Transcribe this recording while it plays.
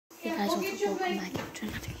Hey guys, welcome back to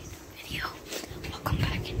another YouTube video. Welcome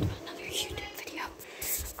back into another YouTube video.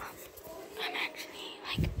 I'm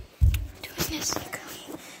actually doing this secretly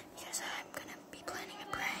because I'm gonna be planning a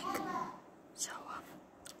prank. So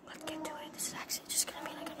let's get to it. This is actually just gonna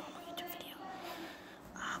be like a normal YouTube video,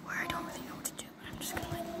 where I don't really know what to do, but I'm just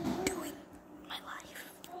gonna doing my life,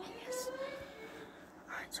 I guess.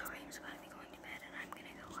 Alright, so Raymond's about to be going to bed, and I'm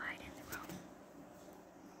gonna go hide in the room.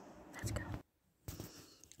 Let's go.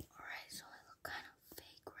 So I look kind of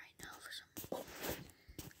fake right now for some reason.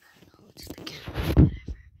 I don't know, it's the camera or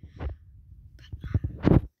whatever. But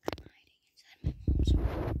I'm hiding inside my mom, so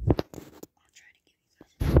I'll try to give you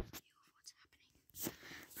guys an overview of what's happening.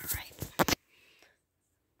 Alright.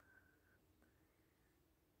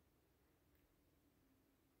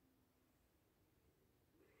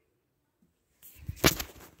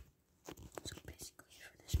 So basically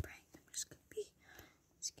for this prank, I'm just gonna be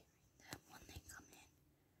scaring them when they come in.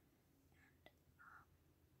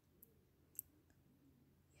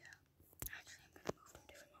 Actually, I'm gonna move to a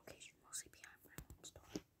different location, mostly behind my mom's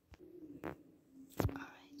door.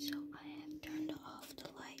 Alright, so I have turned off the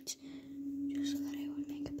lights just so that I would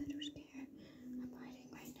make a better scare. I'm hiding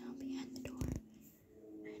right now behind the door,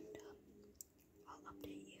 and I'll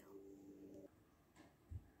update you.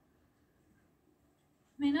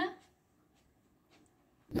 Mina?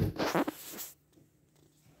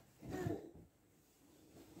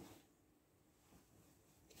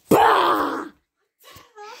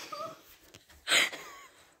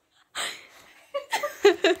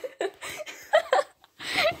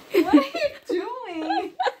 What are you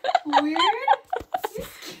doing? Weird? You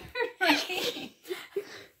scared me.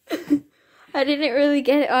 I didn't really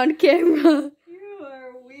get it on camera. You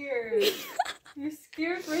are weird. You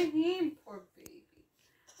scared Raheem, poor baby.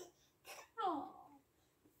 Oh.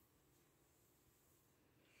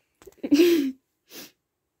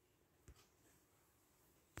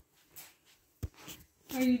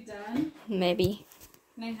 Are you done? Maybe.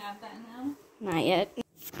 Can I have that now? Not yet.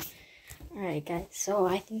 Alright guys, so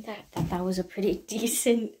I think that was a pretty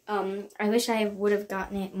decent, I wish I would have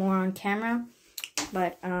gotten it more on camera,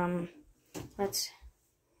 but, let's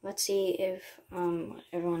see if, what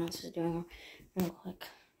everyone else is doing real quick,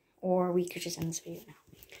 or we could just end this video now.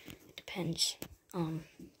 It depends.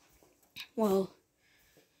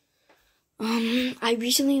 I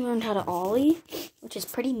recently learned how to ollie, which is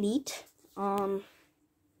pretty neat.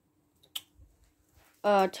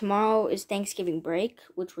 Tomorrow is Thanksgiving break,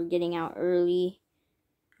 which we're getting out early.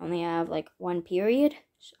 Only have like one period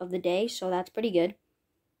of the day, so that's pretty good.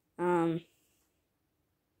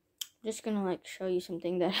 Just gonna show you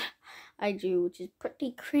something that I do, which is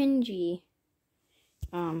pretty cringy.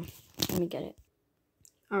 Let me get it.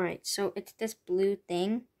 Alright, so it's this blue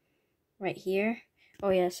thing right here. Oh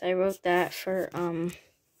yes, I wrote that for,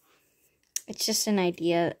 it's just an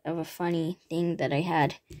idea of a funny thing that I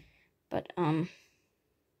had. But,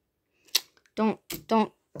 don't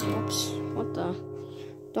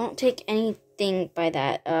take anything by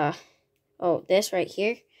that. Oh, this right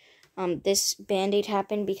here. This band-aid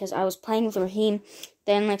happened because I was playing with Raheem,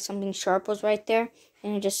 then something sharp was right there,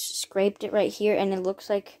 and it just scraped it right here, and it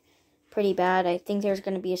looks pretty bad. I think there's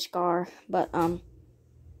gonna be a scar, but,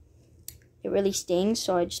 it really stings,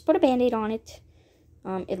 so I just put a band-aid on it.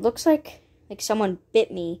 It looks like someone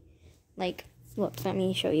bit me. Look, let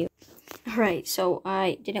me show you. Alright, so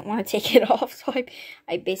I didn't want to take it off, so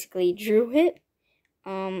I basically drew it.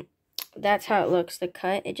 That's how it looks, the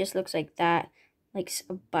cut. It just looks like that, like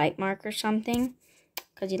a bite mark or something.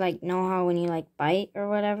 Because you, know how when you, bite or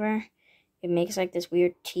whatever, it makes, this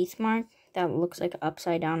weird teeth mark that looks like an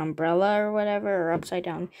upside-down umbrella or whatever, or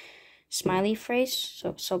upside-down smiley face.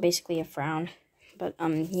 So basically a frown. But,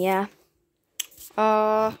 yeah.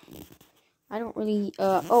 I don't really,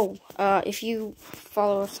 if you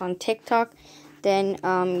follow us on TikTok, then,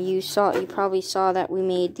 you probably saw that we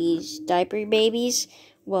made these diaper babies.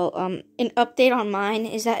 Well, an update on mine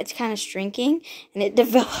is that it's kind of shrinking, and it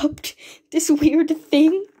developed this weird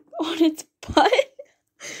thing on its butt.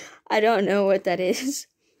 I don't know what that is,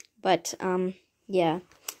 but, yeah.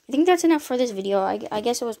 I think that's enough for this video. I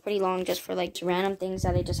guess it was pretty long just for, random things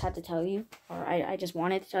that I just had to tell you, or I just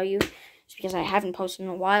wanted to tell you. It's because I haven't posted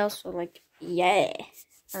in a while, so, yeah.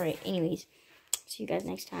 Alright, anyways, see you guys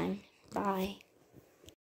next time. Bye.